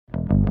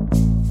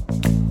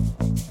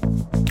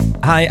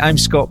Hi, I'm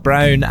Scott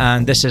Brown,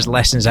 and this is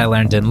Lessons I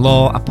Learned in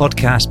Law, a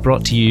podcast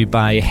brought to you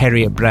by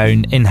Heriot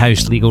Brown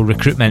in-house legal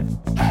recruitment.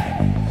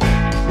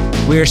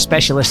 We're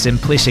specialists in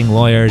placing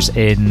lawyers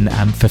in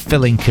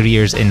fulfilling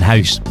careers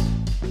in-house.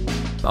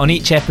 On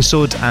each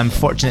episode, I'm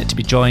fortunate to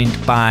be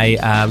joined by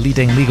a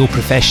leading legal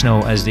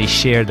professional as they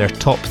share their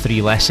top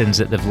 3 lessons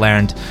that they've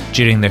learned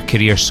during their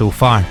career so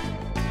far.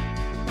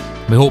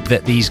 We hope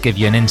that these give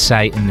you an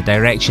insight in the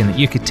direction that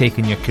you could take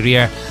in your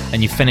career,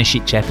 and you finish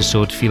each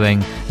episode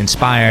feeling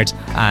inspired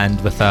and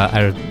with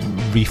a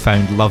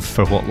refound love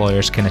for what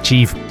lawyers can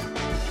achieve.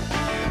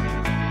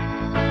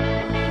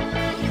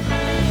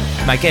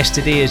 My guest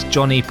today is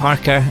Johnny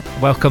Parker.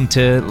 Welcome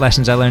to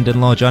Lessons I Learned in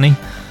Law, Johnny.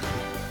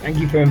 Thank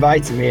you for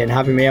inviting me and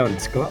having me on,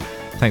 Scott.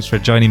 Thanks for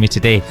joining me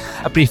today.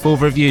 A brief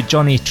overview.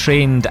 Johnny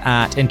trained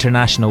at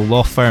international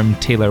law firm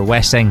Taylor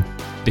Wessing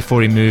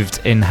before he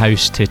moved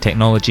in-house to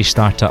technology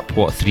startup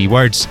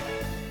What3Words.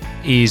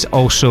 He's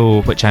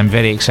also, which I'm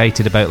very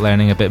excited about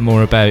learning a bit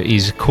more about,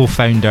 he's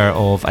co-founder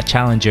of a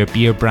challenger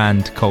beer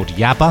brand called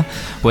Yaba,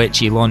 which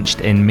he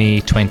launched in May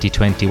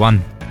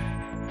 2021.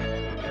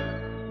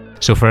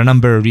 So for a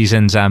number of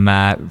reasons, I'm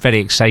very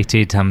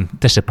excited. I'm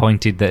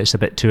disappointed that it's a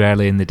bit too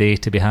early in the day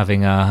to be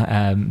having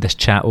this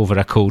chat over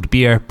a cold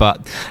beer,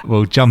 but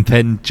we'll jump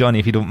in. Johnny,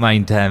 if you don't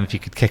mind, if you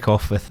could kick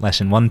off with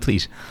lesson 1,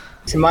 please.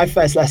 So my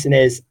first lesson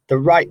is the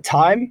right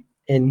time,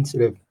 in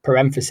sort of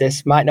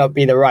parenthesis, might not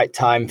be the right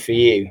time for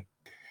you.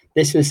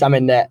 This was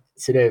something that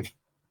sort of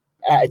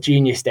at a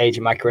junior stage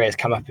in my career has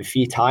come up a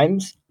few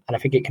times, and I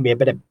think it can be a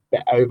bit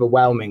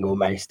overwhelming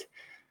almost.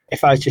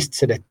 If I was just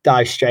sort of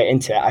dive straight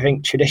into it, I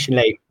think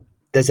traditionally,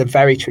 there's a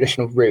very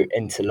traditional route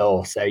into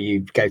law. So you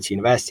go to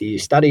university, you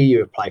study,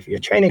 you apply for your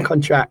training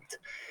contract.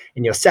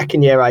 In your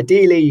second year,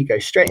 ideally, you go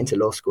straight into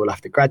law school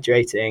after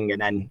graduating.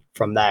 And then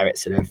from there,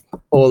 it's sort of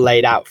all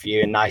laid out for you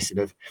in nice sort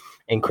of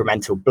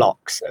incremental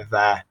blocks of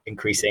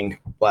increasing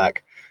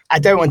work. I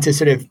don't want to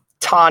sort of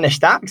tarnish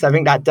that, because I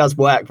think that does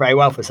work very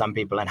well for some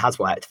people and has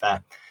worked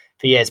for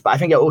years. But I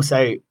think it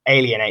also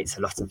alienates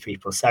a lot of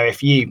people. So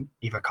if you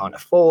either can't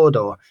afford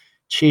or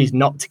choose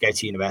not to go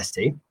to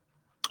university,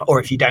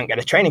 or if you don't get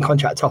a training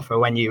contract offer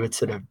when you would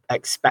sort of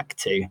expect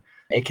to,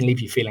 it can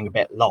leave you feeling a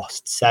bit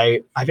lost. So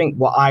I think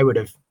what I would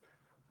have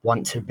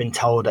want to have been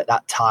told at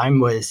that time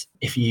was,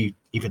 if you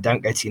either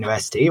don't go to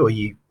university or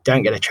you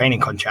don't get a training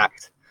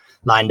contract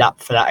lined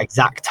up for that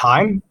exact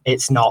time,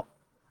 it's not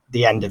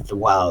the end of the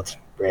world,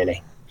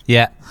 really.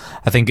 Yeah,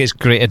 I think it's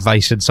great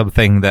advice, and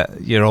something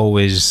that you're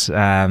always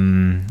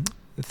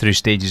through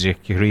stages of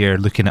your career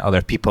looking at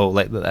other people.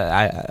 Like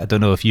I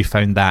don't know if you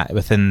found that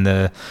within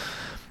the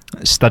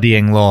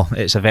studying law,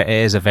 it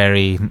is a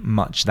very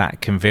much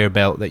that conveyor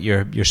belt that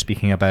you're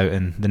speaking about,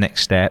 and the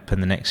next step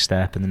and the next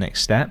step and the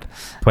next step.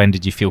 When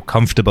did you feel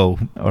comfortable,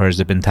 or has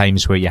there been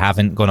times where you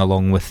haven't gone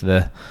along with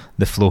the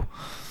flow?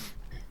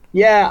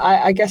 Yeah,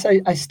 I guess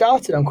I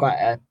started on quite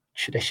a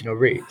traditional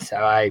route. So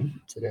I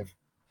sort of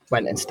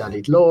went and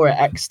studied law at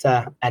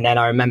Exeter, and then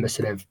I remember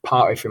sort of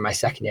partway through my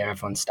second year,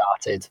 everyone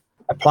started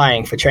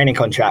applying for training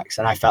contracts,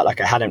 and I felt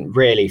like I hadn't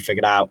really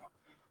figured out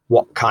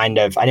I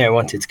knew I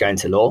wanted to go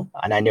into law,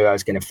 and I knew I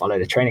was going to follow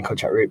the training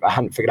contract route, but I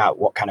hadn't figured out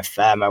what kind of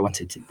firm I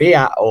wanted to be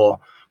at, or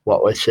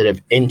what was sort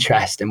of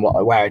interest and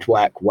where I'd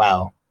work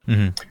well.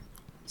 Mm-hmm.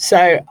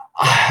 So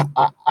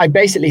I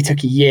basically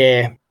took a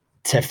year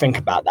to think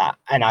about that,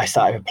 and I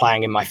started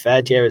applying in my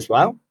third year as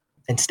well.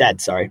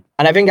 Instead. And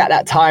I think at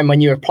that time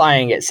when you're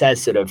applying, it says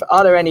sort of,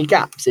 are there any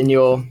gaps in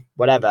your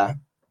whatever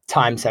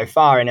time so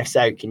far? And if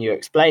so, can you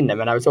explain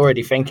them? And I was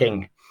already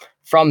thinking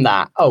from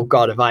that, oh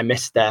God, have I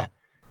missed the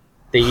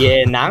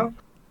year now?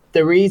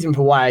 The reason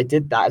for why I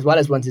did that, as well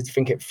as wanted to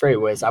think it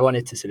through, was I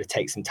wanted to sort of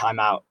take some time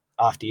out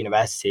after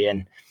university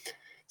and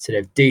sort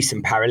of do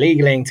some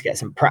paralegaling to get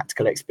some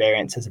practical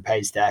experience, as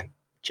opposed to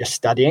just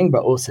studying,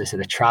 but also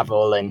sort of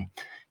travel and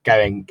go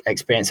and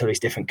experience all these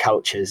different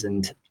cultures,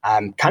 and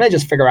kind of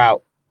just figure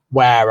out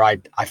where I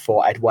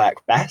thought I'd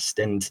work best,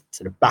 and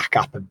sort of back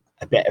up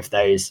a bit of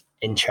those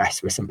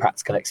interests with some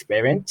practical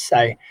experience.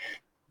 So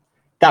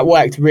that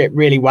worked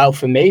really well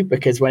for me,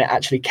 because when it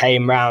actually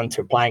came round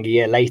to applying a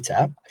year later,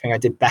 I think I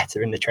did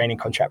better in the training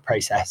contract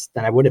process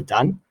than I would have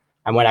done.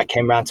 And when I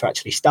came round to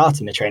actually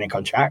starting the training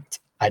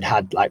contract, I'd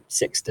had like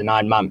 6 to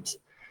 9 months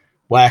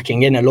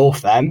working in a law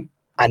firm,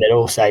 and then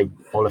also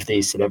all of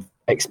these sort of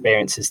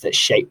experiences that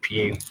shape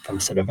you from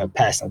sort of a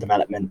personal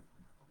development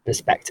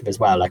perspective as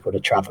well, like all the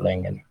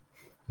traveling and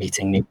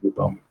meeting new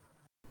people.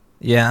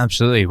 Yeah,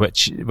 absolutely.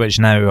 Which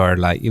now are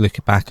like, you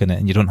look back on it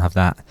and you don't have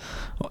that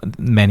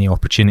many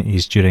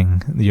opportunities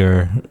during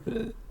your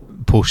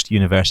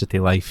post-university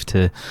life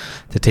to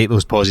take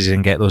those pauses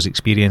and get those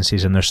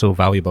experiences, and they're so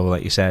valuable,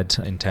 like you said,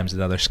 in terms of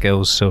the other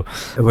skills. So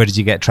where did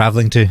you get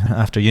traveling to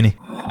after uni?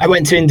 I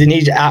went to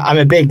Indonesia. I'm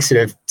a big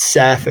sort of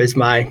surfer as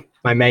my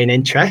main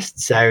interest,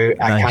 so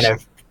I kind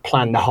of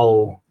planned the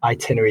whole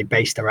itinerary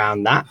based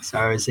around that. So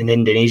I was in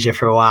Indonesia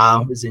for a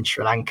while, was in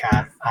Sri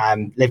Lanka,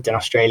 lived in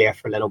Australia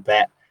for a little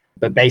bit,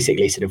 but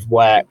basically sort of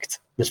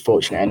was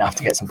fortunate enough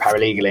to get some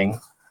paralegaling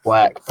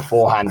work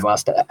beforehand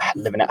whilst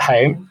living at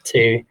home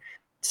to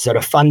sort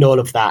of fund all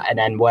of that, and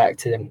then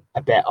worked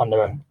a bit on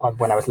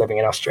when I was living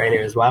in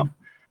Australia as well.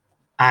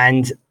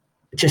 And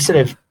just sort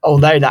of,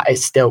 although that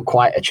is still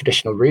quite a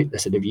traditional route, the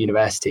sort of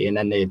university and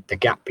then the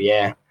gap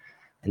year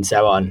and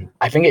so on,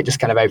 I think it just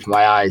kind of opened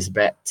my eyes a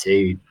bit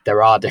to,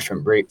 there are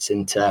different routes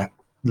into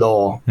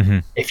law.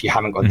 If you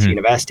haven't gone to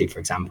university, for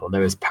example.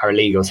 There was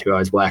paralegals who I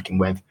was working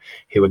with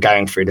who were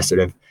going through the sort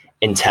of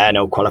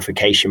internal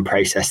qualification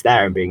process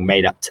there and being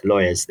made up to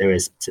lawyers. There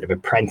was sort of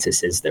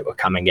apprentices that were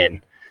coming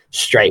in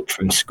straight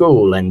from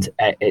school, and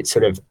it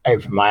sort of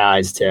opened my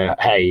eyes to,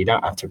 hey, you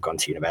don't have to have gone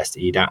to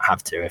university. You don't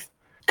have to have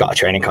got a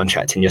training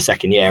contract in your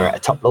second year at a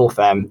top law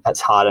firm.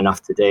 That's hard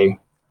enough to do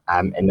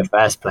in the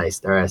first place.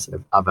 There are sort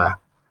of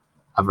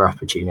other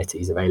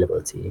opportunities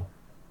available to you.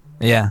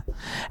 Yeah.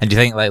 And do you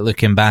think, like,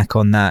 looking back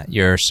on that,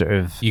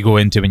 you go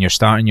into, when you're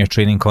starting your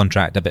training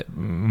contract, a bit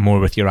more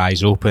with your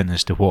eyes open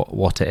as to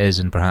what it is,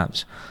 and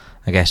perhaps,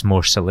 I guess,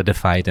 more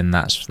solidified, and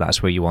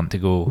that's where you want to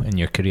go in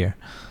your career?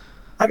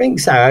 I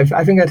think so.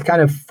 I think I'd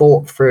kind of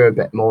thought through a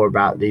bit more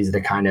about these are the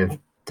kind of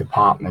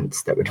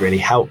departments that would really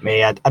help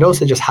me. I'd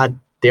also just had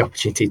the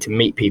opportunity to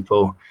meet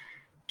people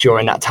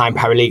during that time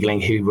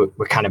paralegaling who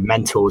were kind of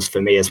mentors for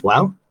me as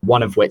well.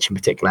 One of which in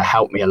particular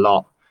helped me a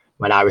lot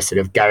when I was sort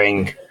of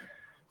going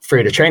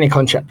through the training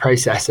contract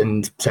process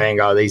and saying,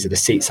 oh, these are the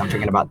seats I'm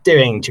thinking about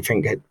doing. Do you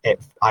think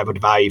I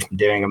would value from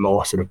doing a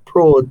more sort of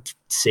broad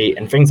seat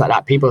and things like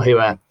that? People who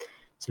are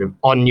sort of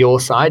on your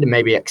side and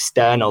maybe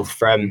external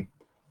from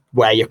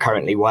where you're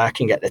currently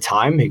working at the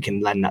time, who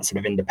can lend that sort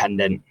of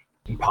independent,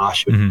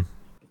 impartial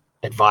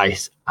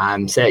advice.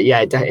 So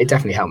yeah, it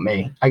definitely helped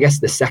me. I guess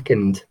the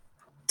second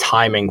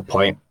timing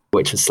point,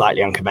 which was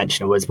slightly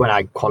unconventional, was when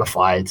I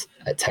qualified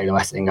at Taylor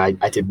Wessing. I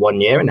did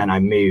 1 year and then I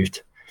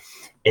moved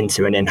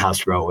into an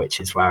in-house role, which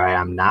is where I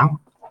am now.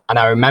 And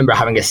I remember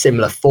having a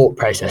similar thought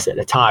process at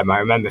the time. I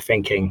remember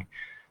thinking,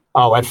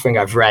 oh, everything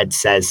I've read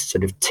says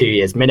sort of 2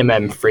 years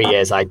minimum, 3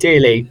 years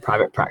ideally,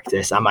 private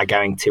practice. Am I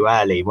going too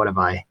early? What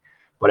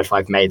if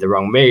I've made the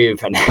wrong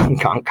move and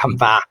can't come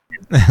back?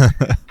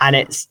 And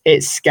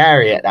it's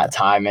scary at that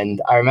time.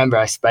 And I remember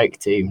I spoke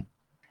to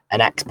an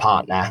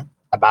ex-partner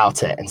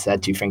about it and said,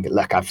 do you think,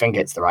 look, I think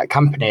it's the right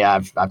company.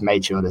 I've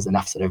made sure there's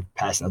enough sort of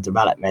personal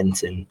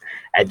development and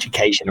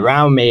education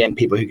around me and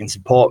people who can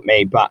support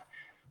me. But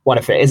what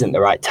if it isn't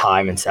the right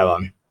time, and so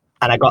on?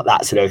 And I got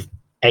that sort of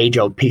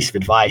age-old piece of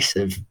advice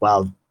of,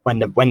 well, when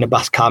the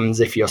bus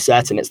comes, if you're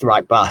certain it's the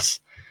right bus,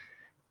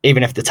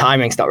 even if the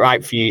timing's not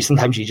right for you,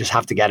 sometimes you just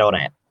have to get on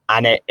it.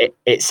 And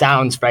it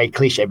sounds very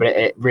cliche, but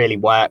it really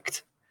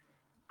worked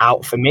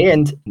out for me.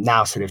 And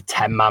now sort of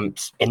 10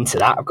 months into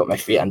that, I've got my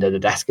feet under the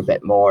desk a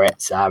bit more.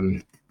 It's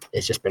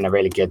just been a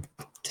really good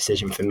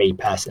decision for me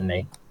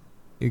personally.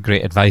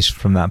 Great advice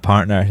from that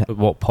partner. At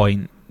what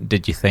point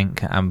did you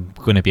think, I'm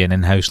going to be an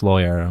in-house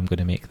lawyer, or I'm going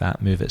to make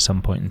that move at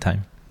some point in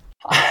time?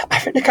 I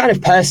think the kind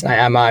of person I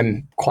am,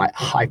 I'm quite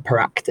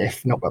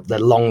hyperactive, not got the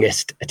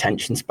longest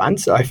attention span.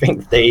 So I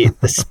think the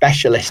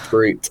specialist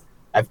route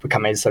of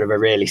becoming sort of a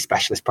really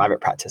specialist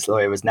private practice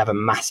lawyer was never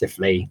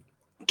massively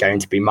going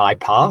to be my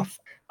path.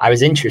 I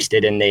was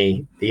interested in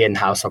the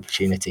in-house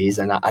opportunities,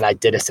 and I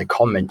did a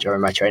secondment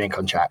during my training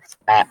contract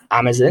at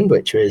Amazon,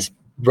 which was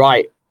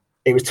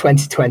it was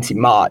 2020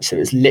 March, so it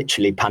was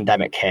literally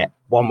pandemic hit.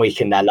 1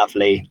 week in their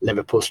lovely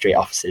Liverpool Street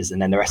offices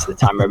and then the rest of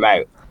the time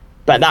remote.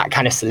 But that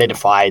kind of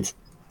solidified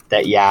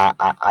that, yeah,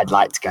 I'd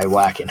like to go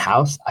work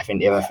in-house. I think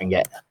the other thing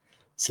it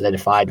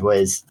solidified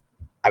was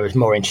I was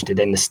more interested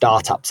in the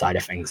startup side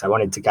of things. I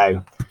wanted to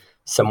go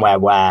somewhere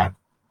where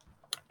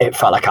it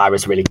felt like I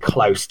was really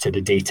close to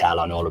the detail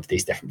on all of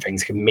these different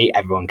things, could meet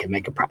everyone, could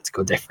make a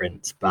practical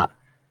difference. But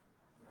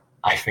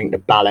I think the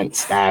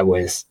balance there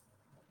was,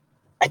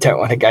 I don't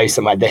want to go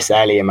somewhere this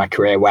early in my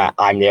career where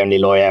I'm the only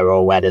lawyer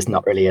or where there's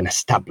not really an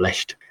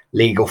established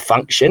legal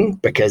function,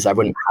 because I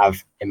wouldn't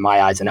have, in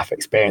my eyes, enough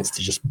experience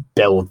to just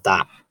build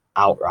that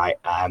outright.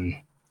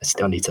 I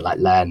still need to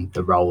learn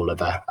the role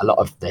of a lot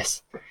of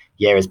this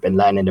year has been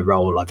learning the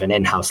role of an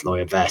in-house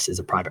lawyer versus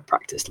a private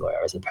practice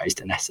lawyer, as opposed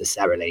to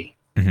necessarily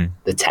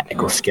the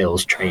technical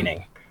skills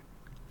training.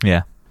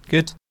 Yeah,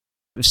 good.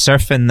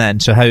 Surfing then.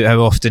 So how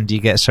often do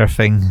you get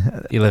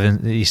surfing? You live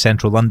in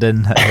central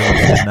London.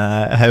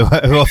 How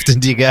often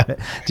do you get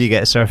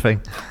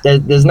surfing?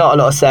 There's not a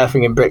lot of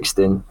surfing in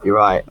Brixton. You're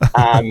right.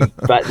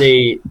 But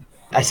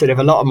I sort of,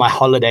 a lot of my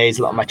holidays,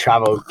 a lot of my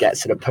travel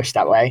gets sort of pushed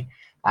that way.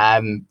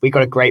 We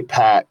got a great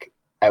perk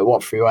at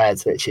What Three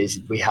Words, which is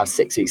we have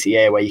 6 weeks a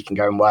year where you can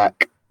go and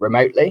work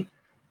remotely,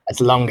 as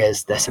long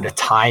as the sort of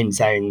time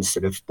zones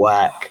sort of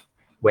work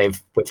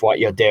with what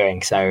you're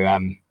doing. So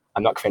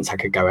I'm not convinced I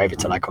could go over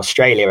to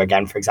Australia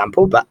again, for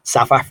example, but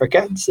South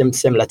Africa,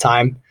 similar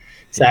time.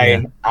 So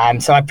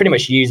so I pretty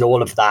much use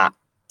all of that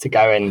to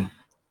go and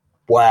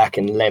work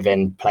and live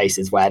in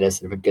places where there's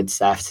sort of a good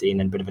surf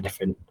scene and a bit of a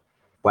different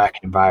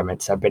working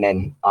environment. So I've been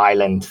in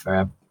Ireland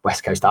for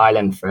West Coast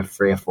Island for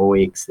 3 or 4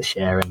 weeks this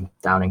year, and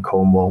down in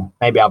Cornwall.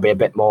 Maybe I'll be a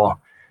bit more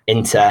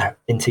into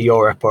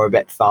Europe or a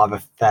bit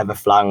further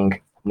flung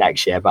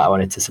next year, but I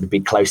wanted to sort of be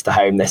close to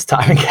home this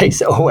time in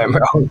case it all went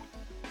wrong.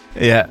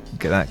 Yeah,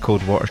 get that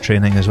cold water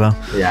training as well.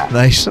 Yeah.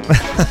 Nice.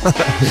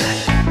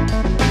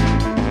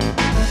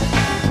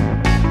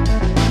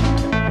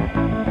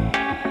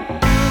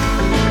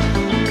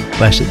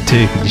 Lesson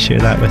 2, could you share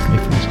that with me,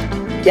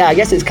 please? Yeah, I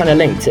guess it's kind of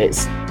linked.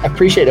 It's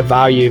appreciate the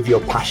value of your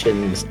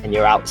passions and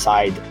your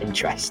outside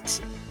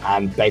interests,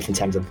 both in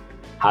terms of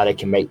how they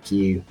can make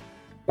you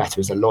better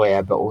as a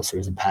lawyer, but also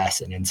as a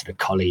person and sort of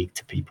colleague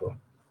to people.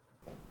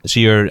 So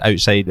your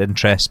outside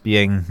interests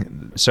being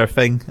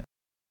surfing?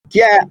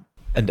 Yeah.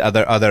 And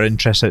other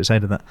interests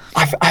outside of that?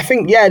 I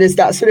think, yeah, there's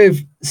that sort of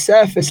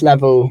surface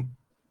level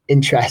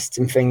interest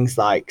in things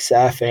like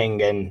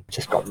surfing, and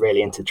just got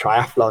really into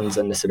triathlons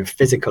and the sort of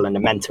physical and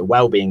the mental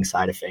well-being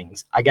side of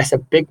things. I guess a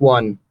big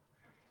one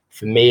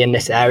for me in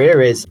this area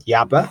is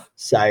Yaba.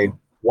 So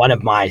one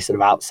of my sort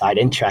of outside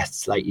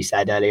interests, like you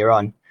said earlier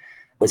on,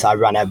 was I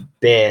run a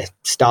beer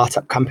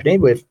startup company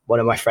with one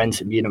of my friends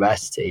from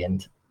university.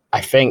 And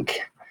I think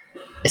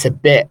it's a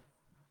bit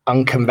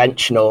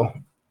unconventional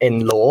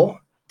in law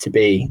to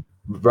be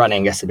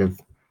running a sort of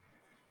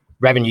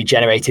revenue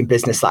generating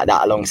business like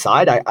that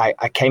alongside.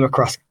 I came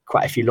across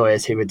quite a few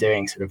lawyers who were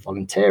doing sort of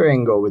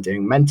volunteering or were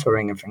doing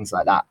mentoring and things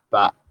like that,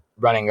 but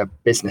running a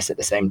business at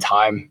the same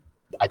time,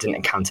 I didn't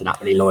encounter that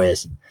many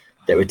lawyers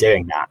that were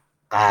doing that.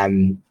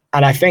 And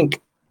I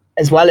think,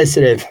 as well as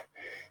sort of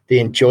the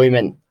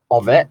enjoyment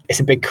of it, it's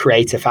a big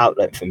creative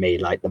outlet for me.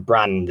 Like the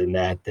brand and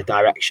the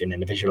direction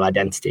and the visual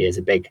identity is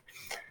a big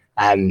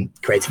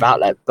creative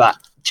outlet, but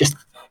just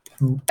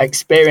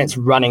experience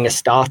running a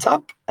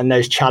startup and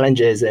those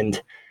challenges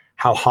and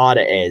how hard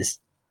it is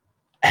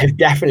have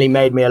definitely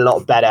made me a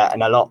lot better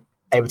and a lot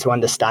able to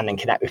understand and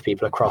connect with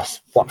people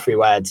across What 3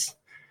 Words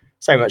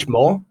so much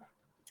more.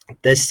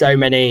 There's so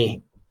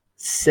many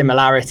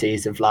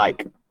similarities of,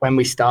 like, when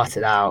we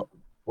started out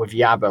with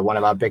Yaba, one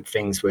of our big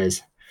things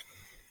was,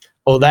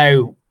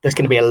 although there's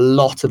going to be a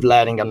lot of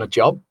learning on the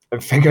job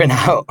and figuring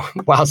out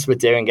whilst we're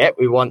doing it,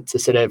 we want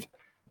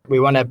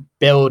to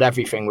build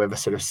everything with a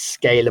sort of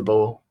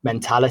scalable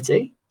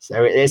mentality.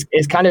 So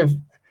it's kind of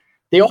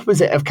the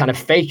opposite of kind of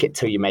fake it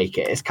till you make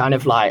it. It's kind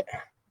of like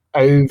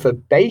over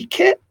bake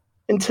it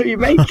until you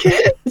make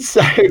it.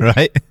 So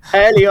right.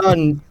 Early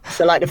on,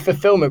 so like the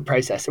fulfillment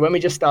process. So when we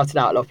just started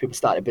out, a lot of people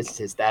started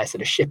businesses, they're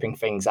sort of shipping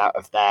things out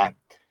of their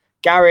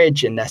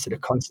garage, and they're sort of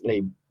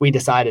constantly, we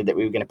decided that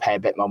we were going to pay a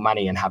bit more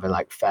money and have a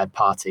like third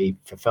party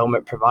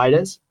fulfillment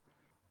providers.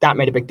 That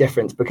made a big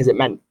difference because it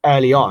meant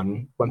early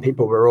on when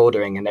people were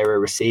ordering and they were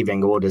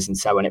receiving orders and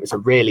so on, it was a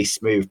really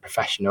smooth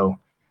professional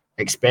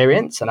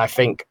experience. And I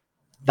think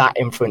that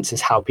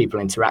influences how people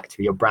interact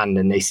with your brand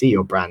and they see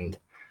your brand.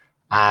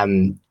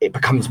 It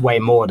becomes way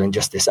more than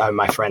just this, oh,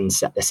 my friends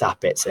set this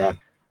up. It's a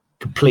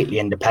completely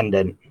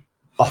independent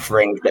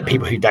offering that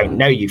people who don't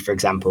know you, for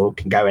example,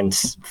 can go and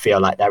feel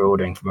like they're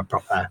ordering from a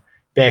proper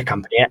beer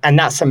company. And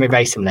that's something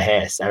very similar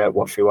here. So at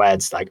What 3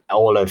 Words, like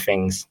all of the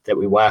things that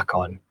we work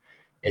on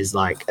is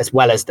like, as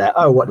well as the,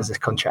 oh, what does this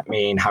contract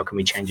mean? How can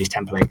we change these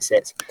templates?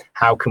 It's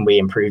how can we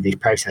improve these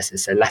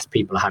processes so less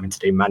people are having to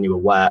do manual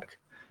work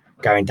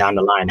going down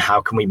the line? How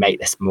can we make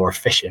this more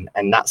efficient?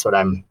 And that's what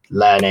I'm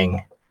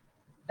learning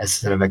as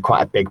sort of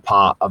quite a big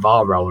part of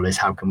our role, is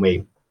how can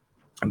we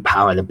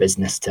empower the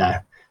business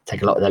to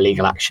take a lot of the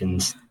legal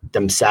actions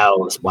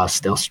themselves while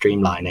still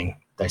streamlining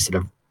those sort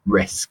of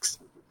risks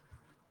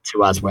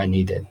to us where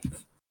needed.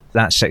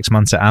 That 6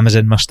 months at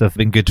Amazon must have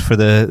been good for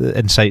the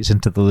insights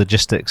into the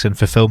logistics and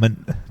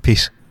fulfillment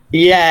piece.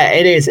 Yeah,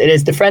 it is.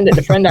 The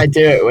friend I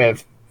do it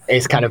with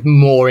is kind of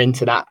more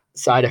into that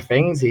side of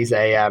things. He's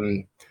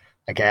a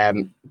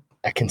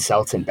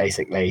consultant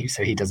basically,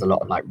 so he does a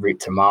lot of like route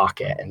to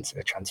market and sort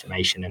of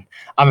transformation and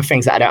other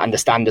things that I don't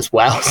understand as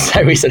well.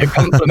 So we sort of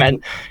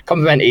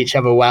complement each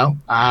other well.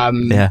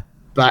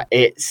 But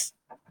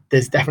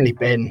there's definitely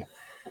been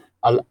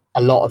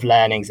a lot of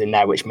learnings in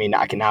there, which mean that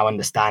I can now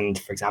understand,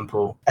 for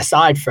example,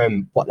 aside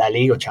from what their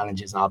legal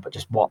challenges are, but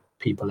just what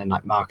people in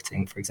like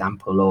marketing, for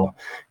example, or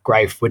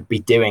growth would be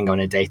doing on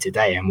a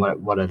day-to-day, and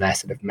what are their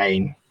sort of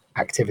main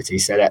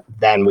activities, so that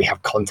then we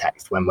have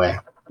context when we're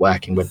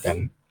working with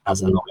them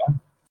as a lawyer.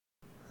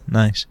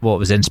 Nice. What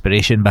was the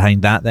inspiration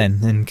behind that then,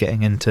 in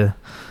getting into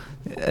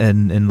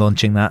in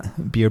launching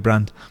that beer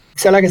brand?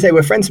 So like I say,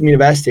 we're friends from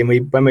university,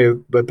 and when we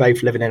were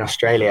both living in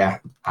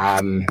Australia,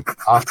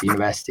 after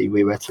university,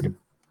 we were sort of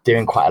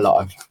doing quite a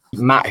lot of,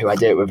 Matt, who I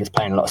do it with, was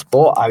playing a lot of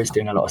sport. I was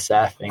doing a lot of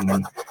surfing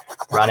and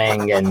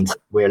running, and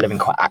we were living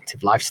quite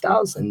active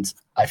lifestyles. And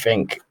I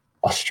think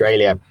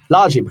Australia,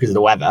 largely because of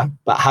the weather,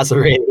 but has a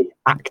really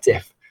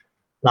active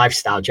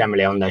lifestyle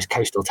generally on those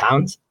coastal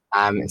towns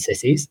and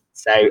cities.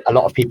 So a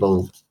lot of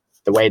people,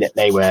 the way that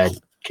they were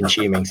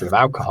consuming sort of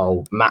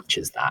alcohol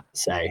matches that.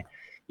 So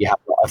you have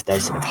a lot of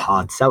those sort of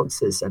hard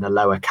seltzers and a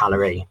lower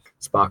calorie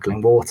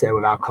sparkling water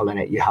with alcohol in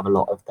it. You have a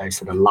lot of those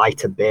sort of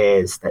lighter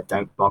beers that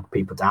don't bog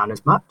people down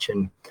as much.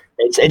 And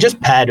it just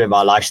paired with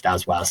our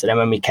lifestyles well. So then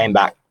when we came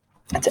back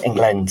to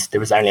England, there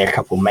was only a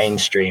couple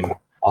mainstream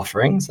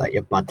offerings, like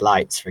your Bud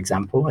Lights, for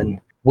example.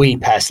 And we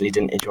personally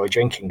didn't enjoy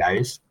drinking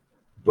those.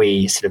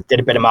 We sort of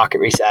did a bit of market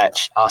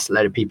research, asked a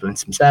load of people in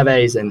some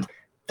surveys, and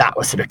that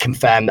was sort of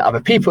confirmed that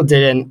other people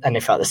didn't, and they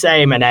felt the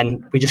same. And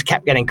then we just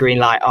kept getting green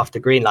light after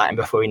green light. And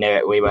before we knew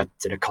it, we were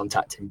sort of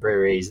contacting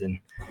breweries and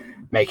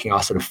making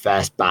our sort of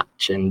first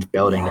batch and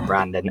building the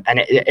brand. And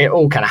it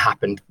all kind of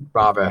happened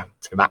rather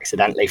sort of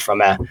accidentally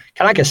from a kind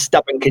of like a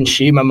stubborn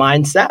consumer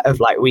mindset of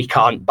like, we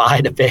can't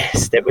buy the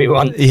beers that we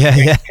want.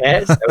 Yeah.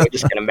 So we're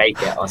just going to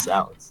make it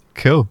ourselves.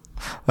 Cool.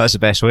 That's the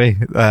best way.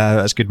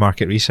 That's good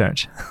market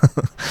research.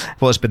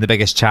 What's been the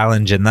biggest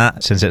challenge in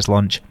that since its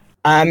launch?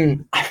 I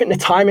think the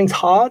timing's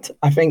hard.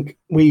 I think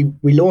we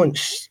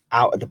launched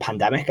out of the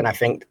pandemic, and I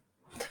think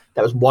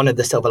that was one of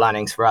the silver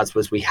linings for us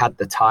was we had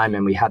the time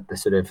and we had the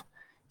sort of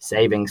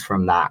savings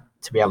from that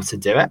to be able to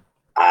do it.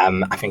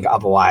 I think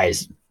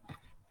otherwise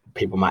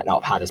people might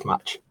not have had as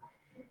much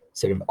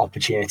sort of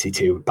opportunity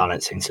to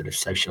balancing sort of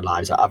social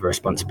lives or other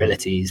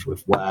responsibilities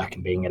with work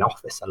and being in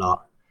office a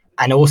lot.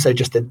 And also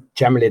just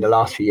generally the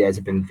last few years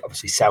have been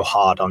obviously so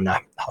hard on the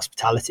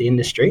hospitality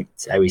industry.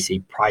 So we see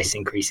price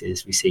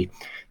increases, we see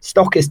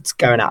stockists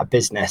going out of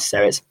business.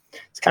 So it's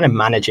kind of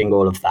managing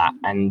all of that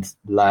and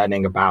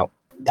learning about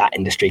that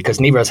industry, because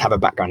neither of us have a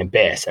background in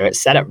beer. So it's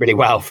set up really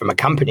well from a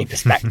company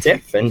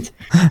perspective and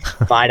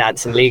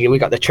finance and legal. We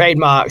got the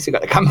trademarks, we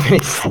got the company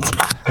set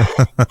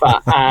up.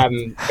 But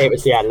it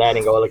was,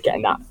 learning all of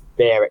getting that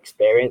beer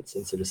experience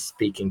and sort of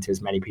speaking to as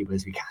many people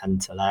as we can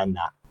to learn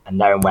that and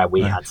knowing where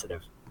we had sort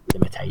of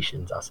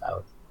limitations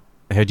ourselves.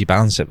 How do you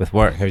balance it with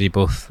work? How do you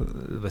both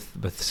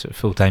with sort of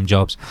full-time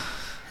jobs?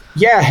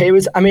 Yeah,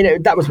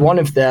 that was one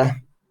of the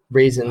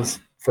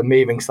reasons for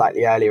moving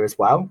slightly earlier as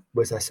well,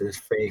 was a sort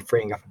of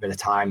freeing up a bit of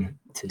time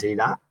to do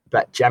that.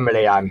 But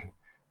generally I'm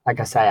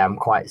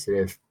quite sort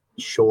of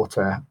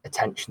shorter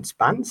attention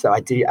span. So I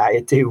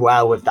do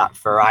well with that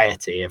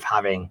variety of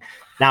having,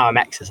 now I'm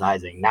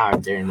exercising, now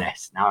I'm doing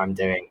this, now I'm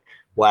doing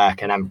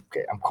work, and I'm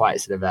quite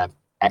sort of a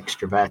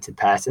extroverted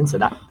person. So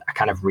that I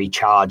kind of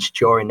recharge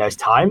during those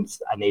times.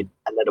 I need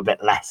a little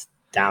bit less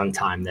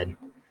downtime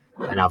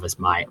than others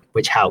might,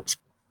 which helps.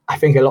 I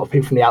think a lot of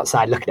people from the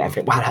outside look at it and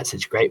think, wow, that's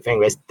such a great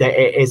thing.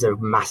 It is a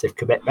massive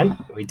commitment.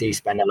 We do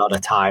spend a lot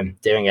of time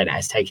doing it. And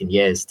it's taken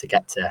years to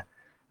get to,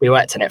 we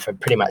worked on it for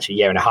pretty much a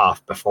year and a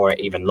half before it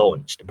even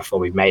launched, before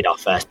we made our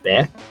first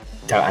beer.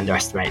 Don't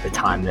underestimate the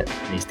time that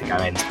needs to go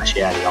in,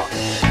 especially early on.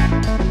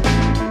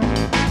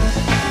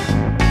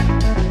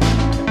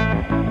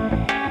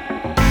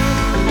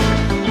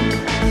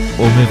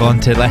 We'll move on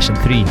to lesson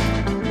 3.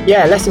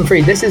 Yeah, lesson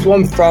 3. This is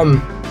one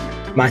from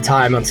my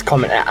time on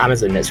comment at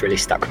Amazon that's really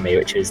stuck with me,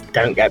 which is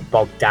don't get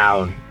bogged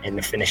down in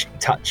the finishing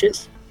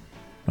touches.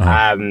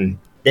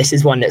 This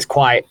is one that's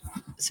quite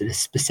sort of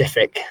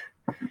specific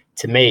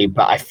to me,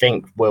 but I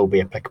think will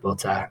be applicable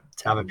to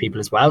other people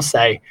as well.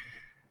 So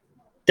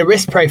the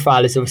risk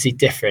profile is obviously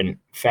different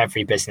for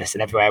every business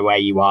and everywhere where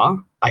you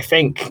are. I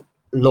think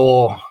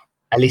law,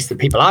 at least the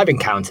people I've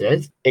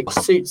encountered, it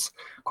suits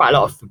quite a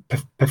lot of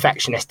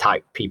perfectionist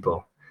type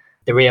people.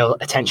 The real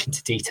attention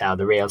to detail,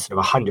 the real sort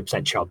of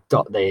 100% job,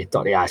 dot the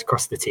I's,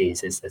 cross the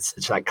T's, is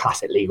such like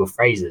classic legal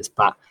phrases.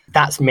 But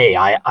that's me.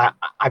 I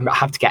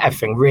have to get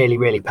everything really,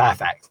 really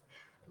perfect.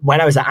 When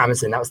I was at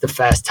Amazon, that was the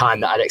first time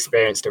that I'd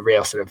experienced a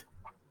real sort of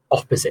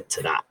opposite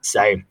to that.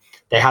 So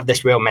they have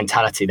this real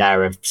mentality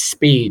there of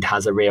speed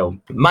has a real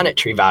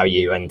monetary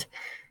value. And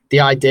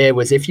the idea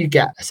was if you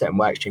get a certain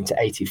work stream to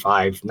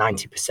 85,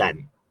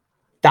 90%,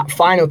 that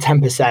final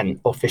 10%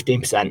 or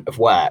 15% of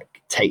work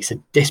takes a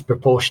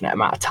disproportionate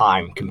amount of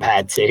time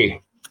compared to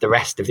the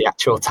rest of the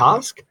actual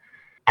task.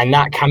 And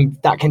that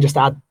can just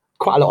add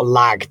quite a lot of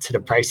lag to the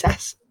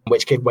process,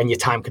 which could, when your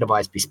time could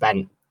otherwise be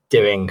spent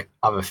doing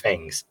other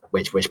things,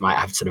 which might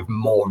have sort of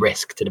more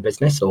risk to the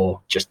business or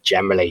just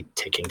generally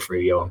ticking through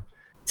your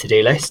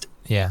to-do list.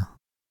 Yeah.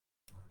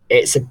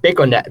 It's a big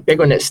one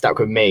that stuck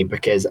with me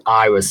because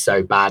I was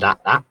so bad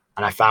at that.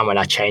 And I found when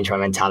I changed my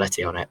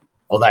mentality on it,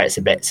 although it's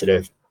a bit sort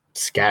of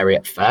scary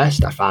at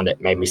first, I found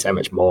it made me so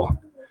much more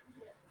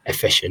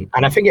efficient.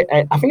 And I think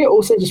it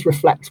also just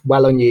reflects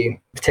well on you,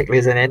 particularly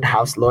as an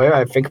in-house lawyer.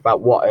 I think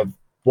about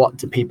what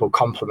do people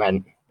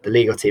compliment the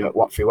legal team at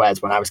What Three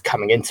Words when I was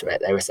coming into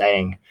it. They were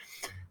saying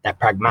they're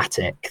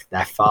pragmatic,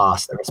 they're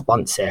fast, they're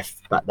responsive,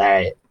 but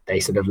they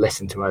sort of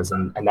listen to us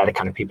and they're the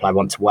kind of people I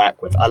want to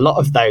work with. A lot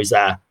of those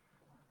are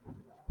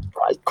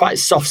quite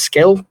soft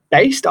skill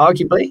based,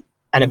 arguably,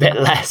 and a bit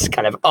less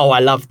kind of, I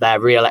love their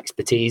real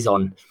expertise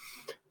on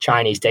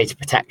Chinese data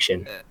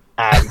protection,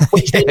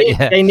 which they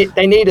need,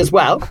 they need as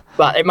well,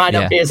 but it might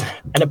not be as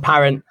an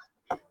apparent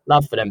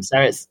love for them. So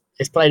it's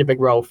played a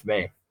big role for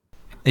me.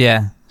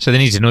 Yeah. So they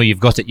need to know you've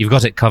got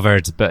it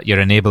covered, but you're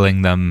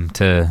enabling them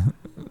to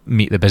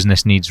meet the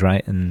business needs,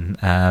 right? And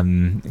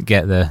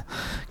get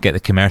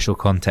the commercial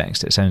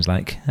context. It sounds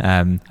like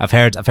I've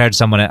heard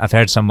someone. I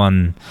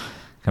can't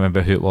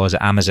remember who it was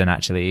at Amazon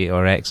actually,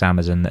 or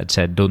ex-Amazon, that had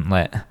said, "Don't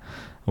let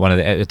one of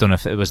the." I don't know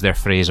if it was their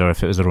phrase or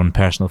if it was their own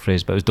personal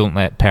phrase, but it was, "Don't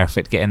let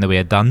perfect get in the way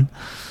of done."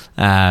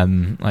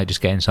 Like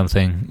just getting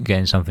something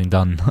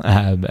done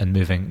and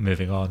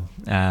moving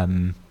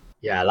on.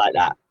 Yeah, I like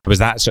that. Was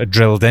that sort of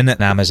drilled in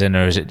at Amazon,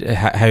 or is it?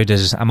 How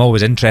does? I'm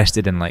always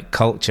interested in like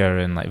culture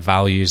and like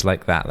values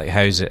like that. Like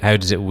how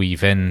does it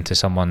weave in to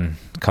someone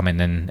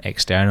coming in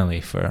externally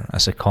for a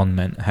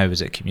secondment? How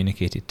is it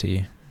communicated to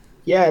you?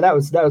 Yeah, that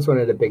was one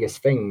of the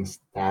biggest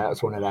things. That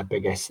was one of their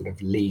biggest sort of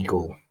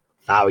legal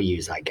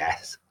values, I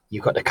guess.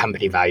 You've got the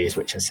company values,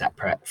 which are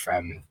separate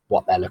from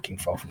what they're looking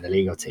for from the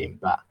legal team,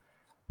 but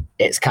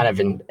it's kind of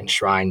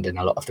enshrined in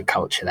a lot of the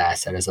culture there.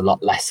 So there's a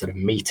lot less sort of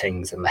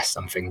meetings unless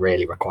something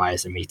really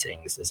requires the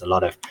meetings. There's a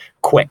lot of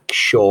quick,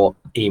 short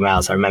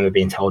emails. I remember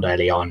being told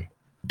early on,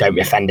 don't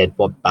be offended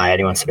by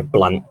anyone's sort of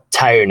blunt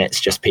tone. It's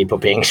just people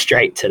being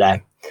straight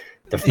to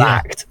the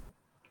fact.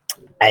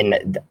 Yeah.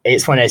 And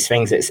it's one of those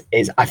things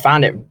I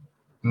found it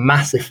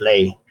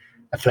massively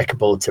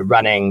applicable to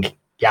running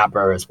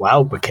Yabba as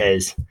well,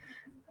 because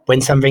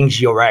when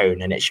something's your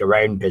own and it's your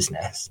own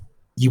business,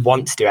 you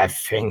want to do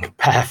everything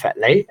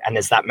perfectly. And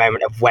there's that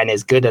moment of when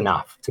is good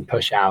enough to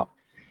push out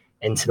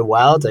into the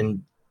world.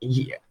 And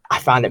I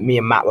found that me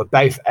and Matt were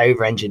both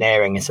over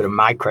engineering and sort of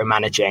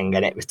micromanaging,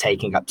 and it was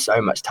taking up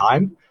so much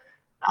time.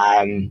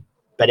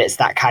 But it's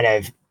that kind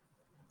of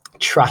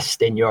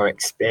trust in your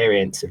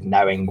experience of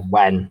knowing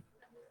when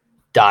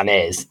done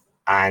is,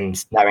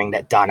 and knowing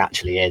that done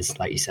actually is,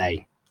 like you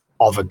say,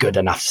 of a good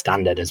enough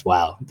standard as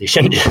well. You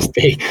shouldn't just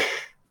be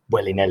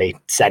willy-nilly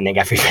sending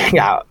everything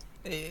out.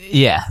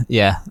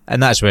 Yeah,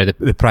 and that's where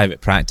the private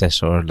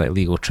practice or like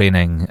legal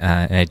training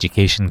and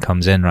education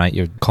comes in, right?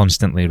 You're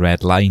constantly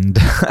redlined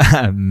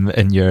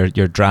in your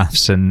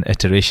drafts and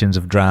iterations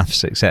of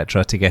drafts,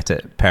 etc., to get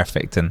it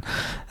perfect, and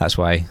that's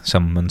why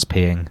someone's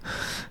paying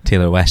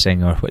Taylor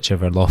Wessing or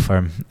whichever law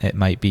firm it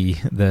might be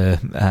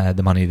the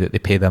money that they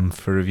pay them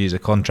for reviews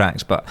of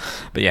contracts. But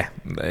yeah,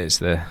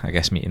 it's I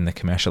guess meeting the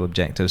commercial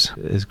objectives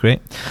is great.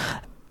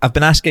 I've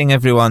been asking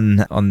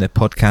everyone on the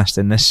podcast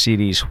in this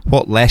series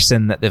what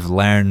lesson that they've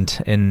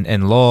learned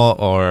in law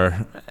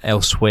or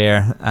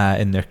elsewhere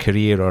in their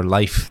career or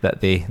life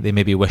that they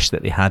maybe wish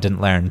that they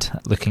hadn't learned,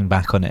 looking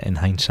back on it in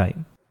hindsight.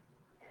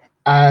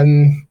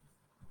 I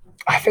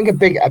think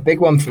a big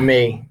one for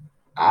me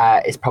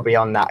is probably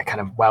on that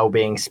kind of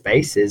well-being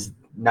space, is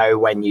know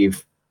when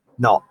you've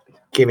not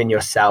given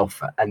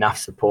yourself enough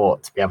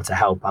support to be able to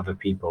help other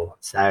people.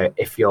 So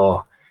if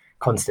you're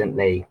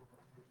constantly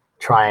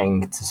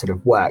trying to sort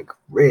of work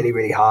really,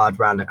 really hard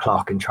around the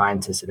clock and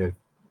trying to sort of,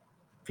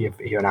 if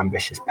you're an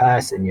ambitious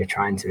person, you're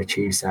trying to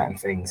achieve certain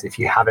things. If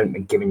you haven't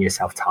been giving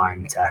yourself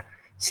time to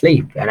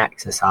sleep and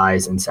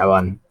exercise and so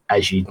on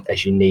as you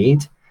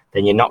need,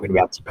 then you're not going to be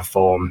able to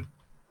perform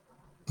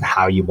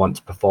how you want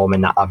to perform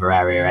in that other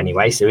area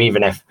anyway. So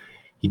even if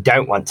you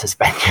don't want to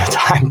spend your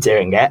time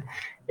doing it,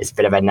 it's a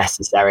bit of a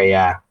necessary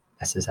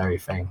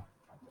thing.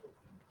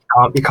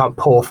 You can't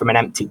pour from an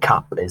empty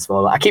cup as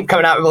well. I keep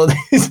coming out with all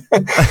these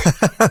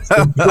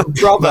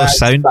proverbs,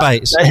 sound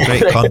bites,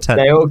 great content.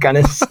 They all kind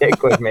of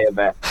stick with me a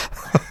bit.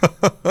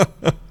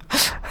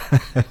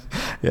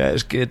 Yeah,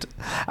 it's good.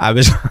 I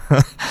was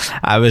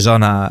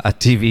on a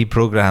TV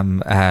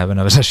program when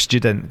I was a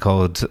student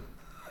called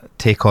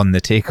Take on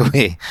the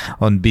Takeaway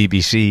on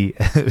BBC.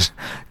 It was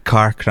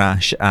car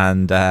crash,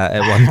 and at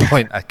one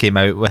point I came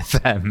out with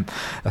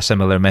a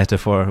similar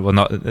metaphor. Well,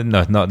 not to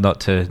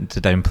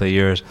downplay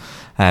yours.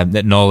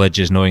 That knowledge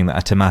is knowing that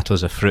a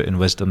tomato's a fruit, and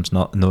wisdom's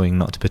not knowing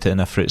not to put it in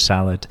a fruit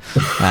salad.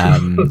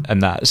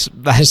 And that's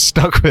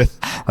stuck with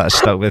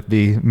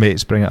me.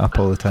 Mates bring it up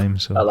all the time.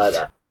 So I like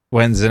that.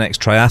 When's the next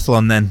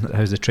triathlon then?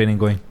 How's the training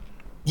going?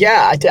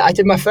 Yeah, I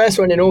did my first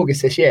one in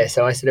August this year.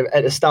 So I sort of,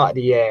 at the start of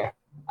the year,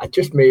 I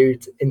just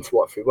moved into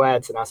Watford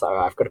Words, and I was like,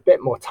 I've got a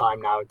bit more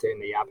time now doing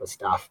the Yabba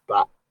stuff,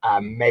 but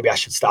maybe I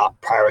should start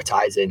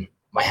prioritizing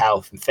my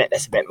health and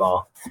fitness a bit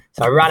more.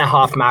 So I ran a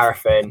half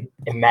marathon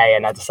in May,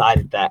 and I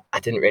decided that I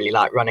didn't really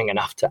like running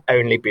enough to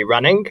only be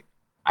running.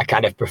 I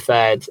kind of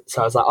preferred,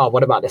 so I was like, oh,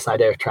 what about this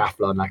idea of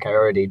triathlon? Like, I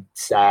already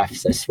surf,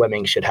 so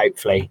swimming should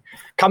hopefully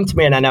come to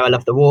me, and I know I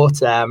love the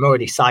water. I'm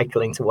already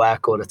cycling to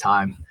work all the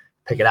time,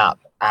 pick it up.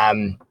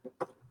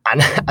 And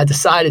I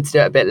decided to do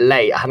it a bit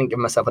late. I hadn't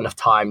given myself enough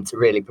time to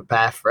really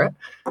prepare for it.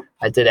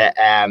 I did a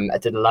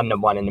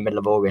London one in the middle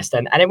of August,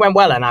 and it went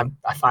well, and I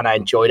found I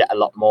enjoyed it a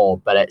lot more,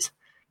 but it's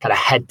kind of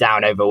head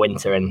down over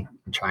winter and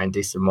try and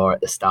do some more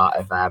at the start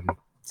of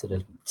sort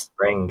of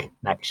spring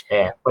next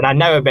year, when I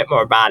know a bit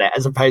more about it,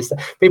 as opposed to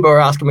people were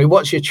asking me,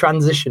 what's your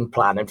transition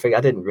plan? And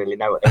I didn't really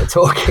know what they were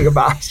talking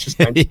about. I was just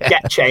going to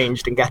get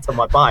changed and get on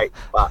my bike,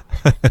 but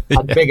I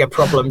had bigger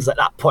problems at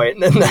that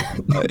point than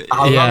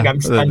how long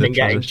I'm spending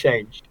getting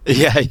changed.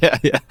 Yeah.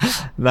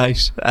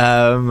 Nice.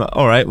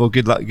 All right. Well,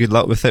 good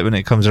luck with it when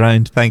it comes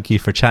around. Thank you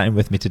for chatting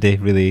with me today.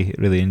 Really,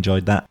 really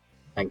enjoyed that.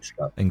 Thanks,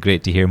 Scott. And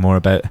great to hear more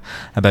about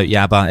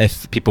Yabba.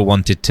 If people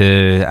wanted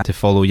to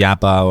follow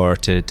Yabba or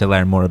to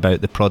learn more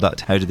about the product,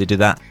 how do they do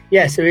that?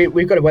 Yeah, so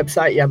we've got a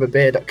website,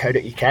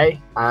 yabbabeer.co.uk.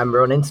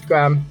 We're on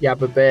Instagram,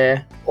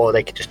 yabbabeer, or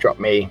they could just drop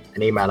me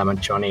an email. I'm on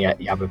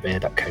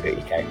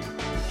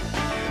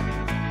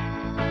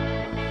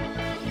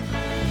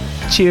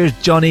johnny@yabbabeer.co.uk. Cheers,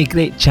 Johnny.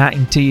 Great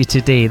chatting to you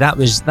today. That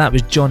was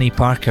Johnny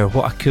Parker.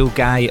 What a cool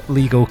guy.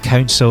 Legal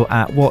counsel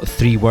at What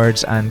 3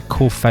 Words and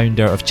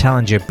co-founder of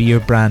challenger beer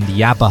brand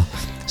Yaba.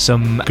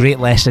 Some great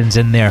lessons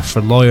in there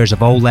for lawyers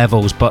of all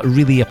levels, but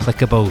really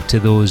applicable to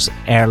those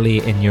early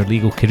in your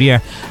legal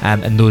career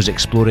and those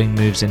exploring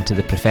moves into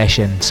the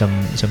profession.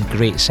 Some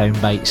great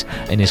sound bites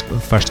in his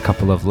first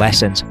couple of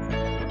lessons.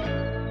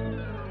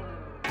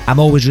 I'm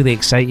always really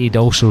excited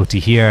also to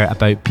hear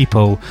about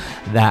people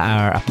that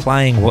are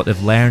applying what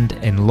they've learned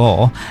in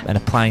law and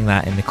applying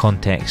that in the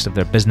context of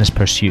their business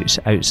pursuits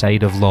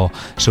outside of law.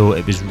 So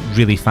it was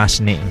really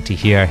fascinating to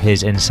hear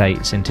his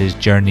insights into his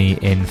journey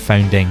in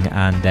founding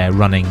and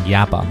running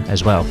Yaba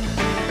as well.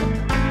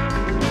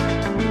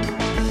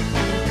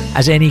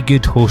 As any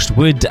good host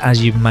would,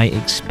 as you might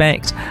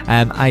expect,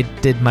 I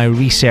did my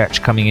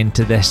research coming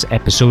into this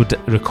episode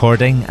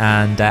recording,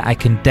 and I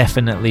can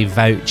definitely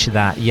vouch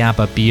that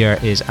Yaba beer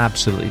is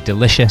absolutely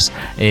delicious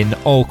in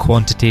all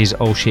quantities,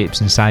 all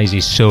shapes and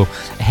sizes. So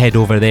head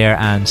over there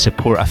and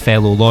support a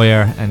fellow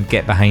lawyer and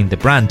get behind the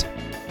brand.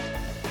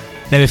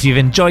 Now, if you've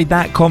enjoyed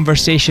that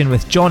conversation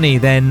with Johnny,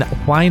 then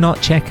why not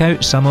check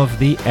out some of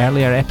the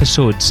earlier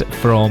episodes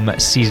from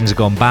seasons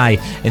gone by.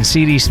 In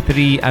Series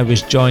 3, I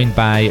was joined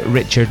by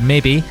Richard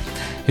Maybe,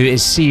 who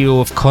is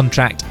CEO of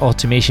contract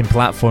automation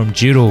platform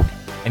Juro.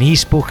 And he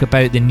spoke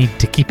about the need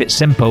to keep it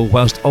simple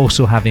whilst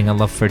also having a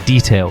love for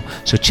detail.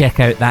 So check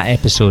out that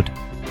episode.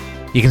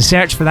 You can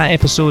search for that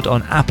episode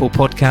on Apple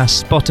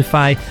Podcasts,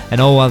 Spotify, and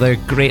all other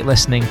great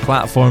listening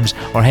platforms,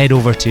 or head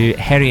over to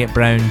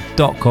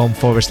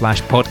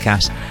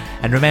harrietbrown.com/podcast.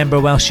 And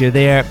remember, whilst you're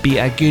there, be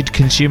a good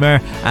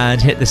consumer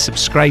and hit the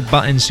subscribe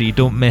button so you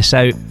don't miss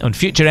out on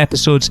future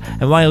episodes.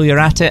 And while you're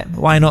at it,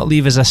 why not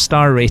leave us a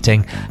star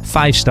rating?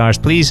 5 stars,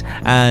 please,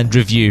 and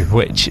review,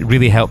 which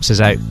really helps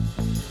us out.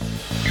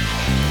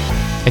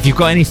 If you've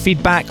got any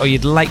feedback or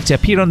you'd like to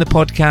appear on the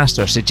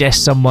podcast or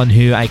suggest someone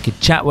who I could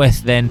chat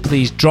with, then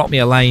please drop me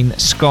a line,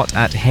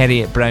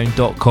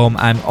 scott@harrietbrown.com.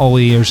 I'm all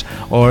ears.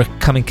 Or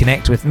come and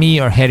connect with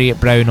me or Harriet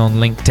Brown on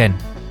LinkedIn.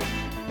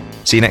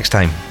 See you next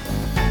time.